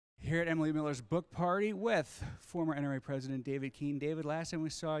here at Emily Miller's book party with former NRA President David Keene. David, last time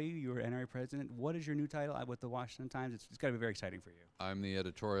we saw you, you were NRA President. What is your new title with the Washington Times? It's got to be very exciting for you. I'm the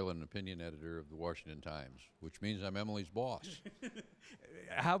editorial and opinion editor of the Washington Times, which means I'm Emily's boss.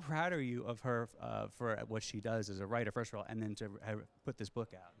 How proud are you of her for what she does as a writer, first of all, and then to have put this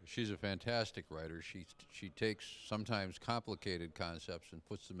book out? She's a fantastic writer. She takes sometimes complicated concepts and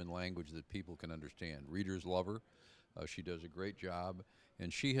puts them in language that people can understand. Readers love her. She does a great job,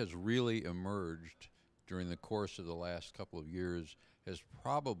 and she has really emerged during the course of the last couple of years as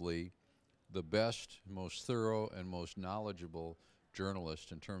probably the best, most thorough, and most knowledgeable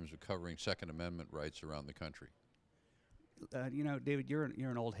journalist in terms of covering Second Amendment rights around the country. You know, David, you're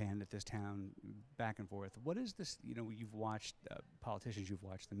an old hand at this town, back and forth. What is this? You know, you've watched politicians, you've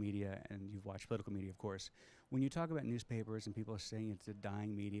watched the media, and you've watched political media, of course. When you talk about newspapers and people are saying it's a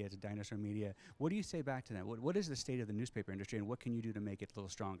dying media, it's a dinosaur media, what do you say back to them? What is the state of the newspaper industry, and what can you do to make it a little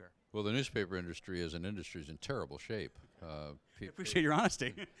stronger? Well, the newspaper industry as an industry is in terrible shape. I appreciate your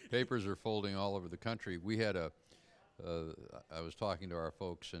honesty. Papers are folding all over the country. We had I was talking to our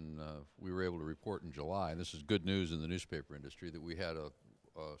folks, and we were able to report in July, and this is good news in the newspaper industry, that we had a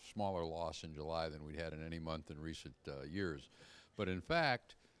smaller loss in July than we'd had in any month in recent years. But in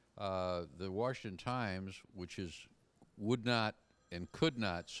fact, the Washington Times, which would not and could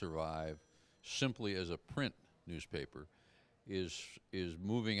not survive simply as a print newspaper, is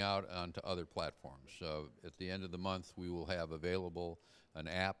moving out onto other platforms. So at the end of the month, we will have available an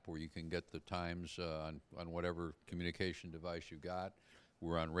app where you can get the Times on whatever communication device you've got.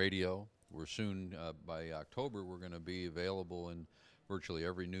 We're on radio. We're soon, by October, we're going to be available in virtually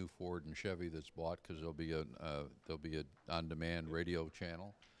every new Ford and Chevy that's bought, because there'll be a on-demand radio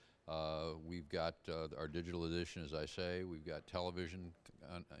channel. We've got our digital edition, as I say. We've got television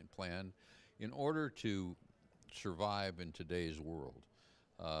planned. In order to survive in today's world,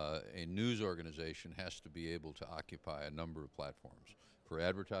 a news organization has to be able to occupy a number of platforms for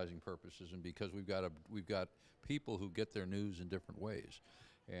advertising purposes, and because we've got people who get their news in different ways.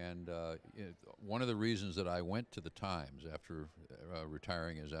 And one of the reasons that I went to the Times after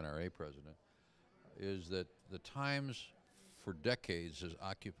retiring as NRA president is that the Times for decades has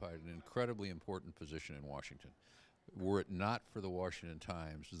occupied an incredibly important position in Washington. Were it not for the Washington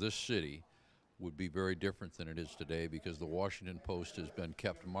Times, this city would be very different than it is today, because the Washington Post has been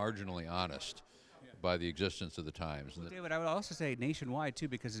kept marginally honest by the existence of the Times. Well, David, I would also say nationwide, too,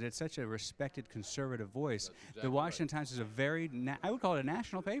 because it's such a respected conservative voice. Exactly the Washington right. Times is a very, I would call it a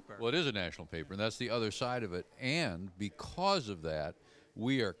national paper. Well, it is a national paper, and that's the other side of it. And because of that,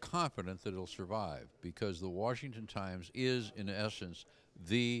 we are confident that it'll survive, because the Washington Times is, in essence,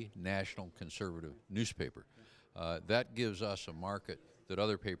 the national conservative newspaper. That gives us a market that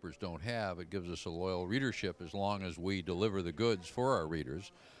other papers don't have. It gives us a loyal readership as long as we deliver the goods for our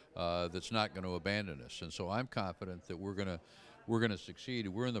readers. That's not going to abandon us, and so I'm confident that we're going to succeed.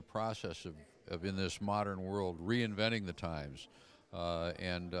 We're in the process of in this modern world reinventing the Times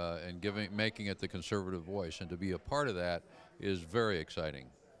and making it the conservative voice, and to be a part of that is very exciting.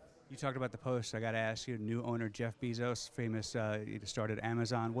 You talked about the Post. I got to ask you, new owner Jeff Bezos, famous, he started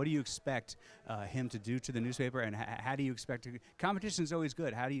Amazon. What do you expect him to do to the newspaper, and how do you expect to? Competition is always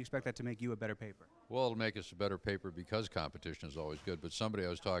good. How do you expect that to make you a better paper? Well, it'll make us a better paper because competition is always good. But somebody I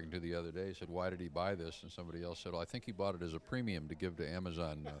was talking to the other day said, "Why did he buy this?" And somebody else said, "Well, I think he bought it as a premium to give to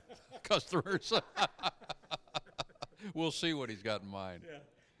Amazon customers." We'll see what he's got in mind. Yeah.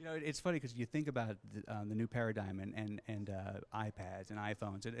 You know, it's funny because you think about the new paradigm and iPads and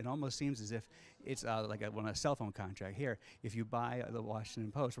iPhones. It almost seems as if it's like a cell phone contract. Here, if you buy the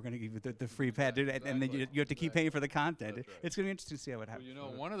Washington Post, we're going to give you the free pad, and then you have to keep paying for the content. Right. It's going to be interesting to see how it happens. Well,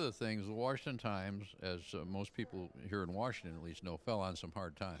 you know, one of the things, the Washington Times, as most people here in Washington at least know, fell on some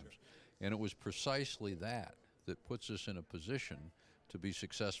hard times. And it was precisely that puts us in a position to be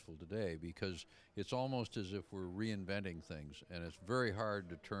successful today, because it's almost as if we're reinventing things, and it's very hard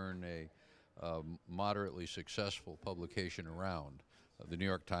to turn a moderately successful publication around. The New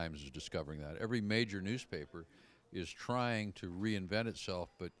York Times is discovering that. Every major newspaper is trying to reinvent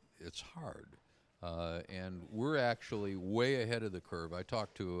itself, but it's hard. And we're actually way ahead of the curve. I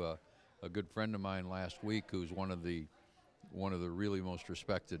talked to a good friend of mine last week who's one of the really most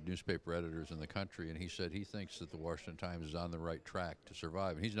respected newspaper editors in the country, and he said he thinks that the Washington Times is on the right track to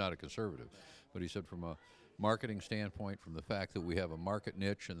survive. And he's not a conservative, but he said from a marketing standpoint, from the fact that we have a market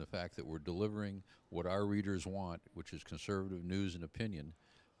niche and the fact that we're delivering what our readers want, which is conservative news and opinion,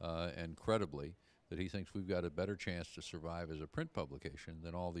 and credibly, that he thinks we've got a better chance to survive as a print publication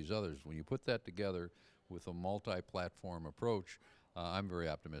than all these others. When you put that together with a multi-platform approach, I'm very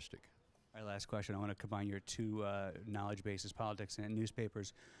optimistic. All right, last question. I want to combine your two knowledge bases, politics and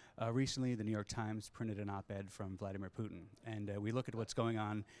newspapers. Recently, the New York Times printed an op-ed from Vladimir Putin, and we look at what's going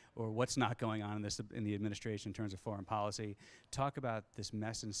on or what's not going on in the administration in terms of foreign policy. Talk about this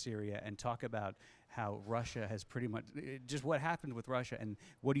mess in Syria, and talk about how Russia has pretty much just what happened with Russia, and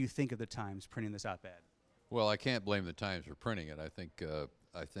what do you think of the Times printing this op-ed? Well, I can't blame the Times for printing it. I think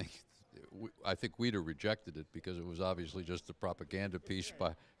I think we'd have rejected it because it was obviously just a propaganda piece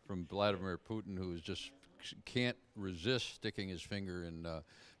from Vladimir Putin, who is just can't resist sticking his finger in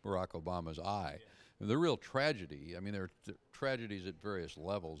Barack Obama's eye. And the real tragedy, I mean, there are tragedies at various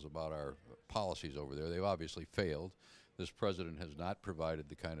levels about our policies over there. They've obviously failed. This president has not provided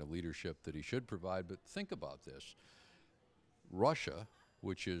the kind of leadership that he should provide. But think about this. Russia,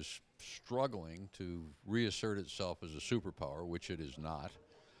 which is struggling to reassert itself as a superpower, which it is not,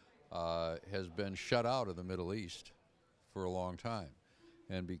 has been shut out of the Middle East for a long time.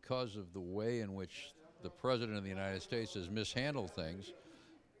 And because of the way in which the President of the United States has mishandled things,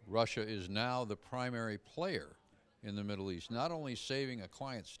 Russia is now the primary player in the Middle East, not only saving a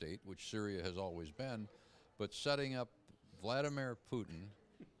client state, which Syria has always been, but setting up Vladimir Putin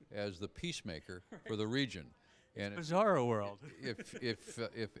as the peacemaker for the region. And bizarro world.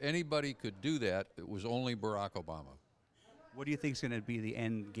 if anybody could do that, it was only Barack Obama. What do you think is going to be the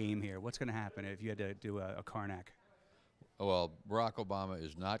end game here? What's going to happen if you had to do a Karnak? Well, Barack Obama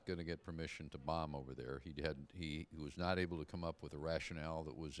is not going to get permission to bomb over there. He was not able to come up with a rationale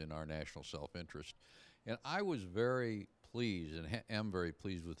that was in our national self-interest. And I was very pleased and am very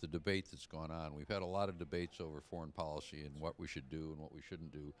pleased with the debate that's gone on. We've had a lot of debates over foreign policy and what we should do and what we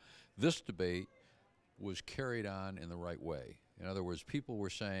shouldn't do. This debate was carried on in the right way. In other words, people were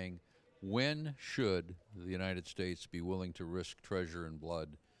saying, when should the United States be willing to risk treasure and blood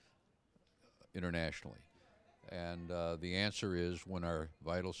internationally? And the answer is when our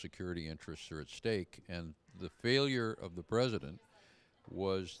vital security interests are at stake. And the failure of the president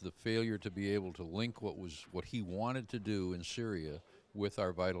was the failure to be able to link what he wanted to do in Syria with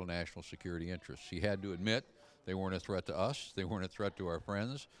our vital national security interests. He had to admit they weren't a threat to us, they weren't a threat to our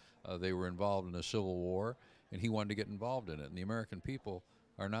friends, they were involved in a civil war, and he wanted to get involved in it. And the American people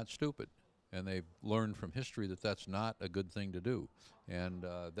are not stupid, and they've learned from history that that's not a good thing to do. And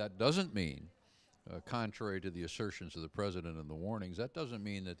that doesn't mean, contrary to the assertions of the president and the warnings, that doesn't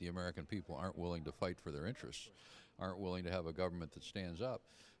mean that the American people aren't willing to fight for their interests, aren't willing to have a government that stands up.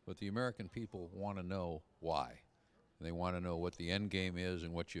 But the American people want to know why. And they want to know what the end game is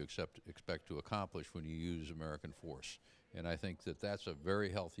and what you expect to accomplish when you use American force. And I think that that's a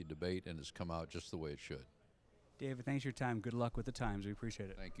very healthy debate and has come out just the way it should. David, thanks for your time. Good luck with the Times. We appreciate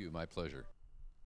it. Thank you. My pleasure.